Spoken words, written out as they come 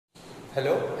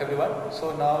Hello everyone.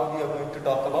 So now we are going to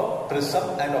talk about prism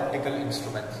and optical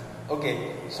instruments.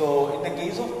 Okay. So in the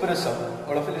case of prism,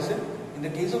 all of you listen. In the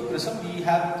case of prism, we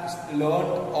have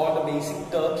learned all the basic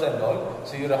terms and all.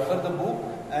 So you refer the book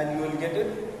and you will get it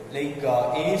like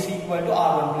A is equal to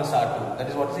R1 plus R2. That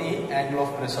is what is A, angle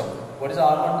of prism. What is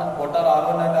R1? What are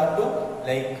R1 and R2?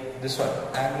 Like this one,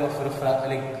 angle of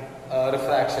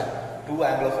refraction. Two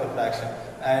angle of refraction.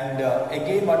 And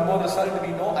again one more result we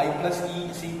know, I plus E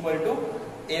is equal to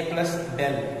A plus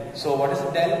del. So what is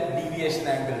del? Deviation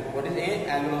angle. What is A?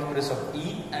 Angle of prism.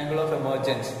 E, angle of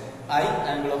emergence. I,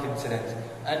 angle of incidence.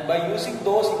 And by using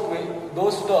those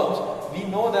terms, we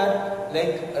know that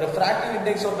like refractive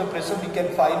index of the prism we can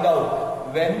find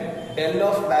out when del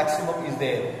of maximum is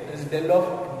there. This is del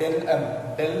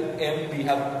M we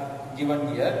have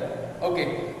given here.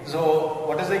 Okay, so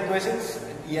what is the equations?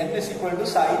 N is equal to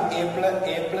sin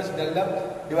A plus del M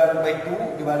divided by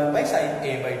 2 divided by sin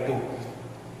A by 2.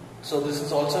 So this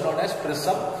is also known as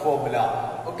prism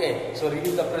formula. Okay, so read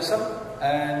the prism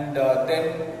and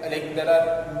then like there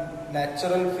are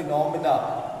natural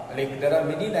phenomena, like there are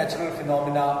many natural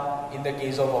phenomena in the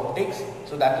case of optics.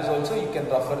 So that is also you can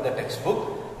refer the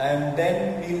textbook. And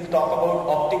then we will talk about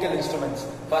optical instruments.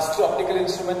 First optical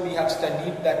instrument we have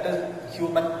studied, that is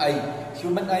human eye.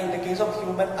 Human eye, in the case of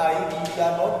human eye, we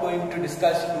are not going to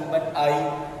discuss human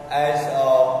eye as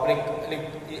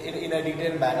in a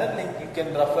detailed manner. Like you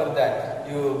can refer that.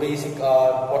 You basic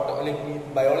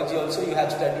biology also you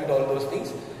have studied all those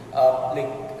things.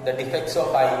 Like the defects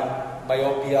of eye,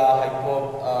 myopia,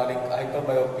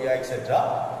 hypermyopia, etc.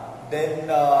 Then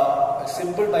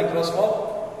simple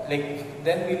microscope.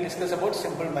 Then we'll discuss about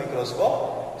simple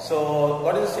microscope. So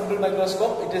what is a simple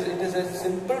microscope? It is a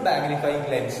simple magnifying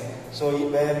lens. So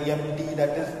where MD,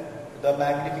 that is the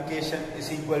magnification, is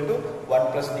equal to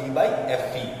 1 plus D by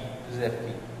FE. This is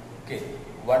FE. Okay,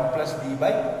 1 plus D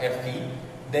by FE.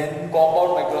 Then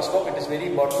compound microscope, it is very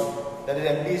important. That is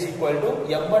MD is equal to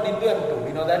M1 into M2.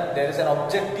 We know that there is an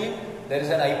objective, there is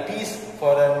an eyepiece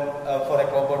for a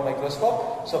compound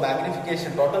microscope. So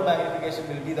magnification, total magnification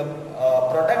will be the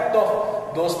product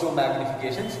of those two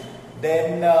magnifications.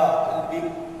 Then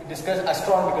we'll discuss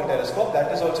astronomical telescope.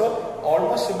 That is also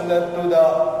almost similar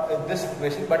to this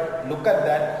equation, but look at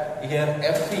that here,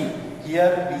 FE.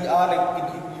 Here we are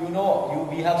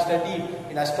we have studied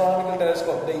in astronomical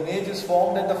telescope, the image is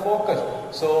formed at the focus.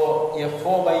 So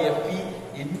F4 by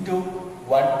FE into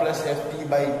 1 plus FT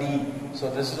by D. So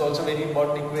this is also very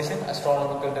important equation,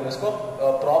 astronomical telescope.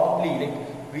 Probably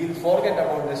we will forget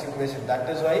about this equation. That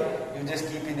is why you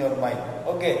just keep in your mind.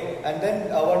 Okay, and then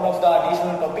one of the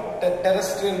additional topic,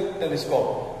 terrestrial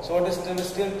telescope. So what is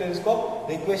terrestrial telescope?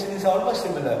 The equation is almost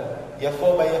similar.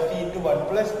 F4 by FE into 1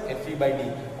 plus FE by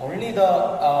D. Only the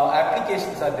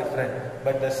applications are different,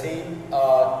 but the same,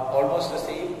 almost the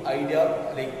same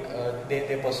idea.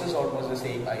 They possess almost the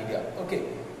same idea. Okay.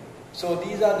 So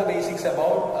these are the basics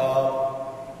about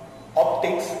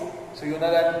optics. So you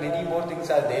know that many more things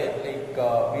are there.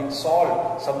 We'll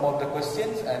solve some of the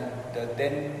questions and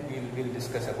then we'll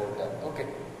discuss about that. Okay.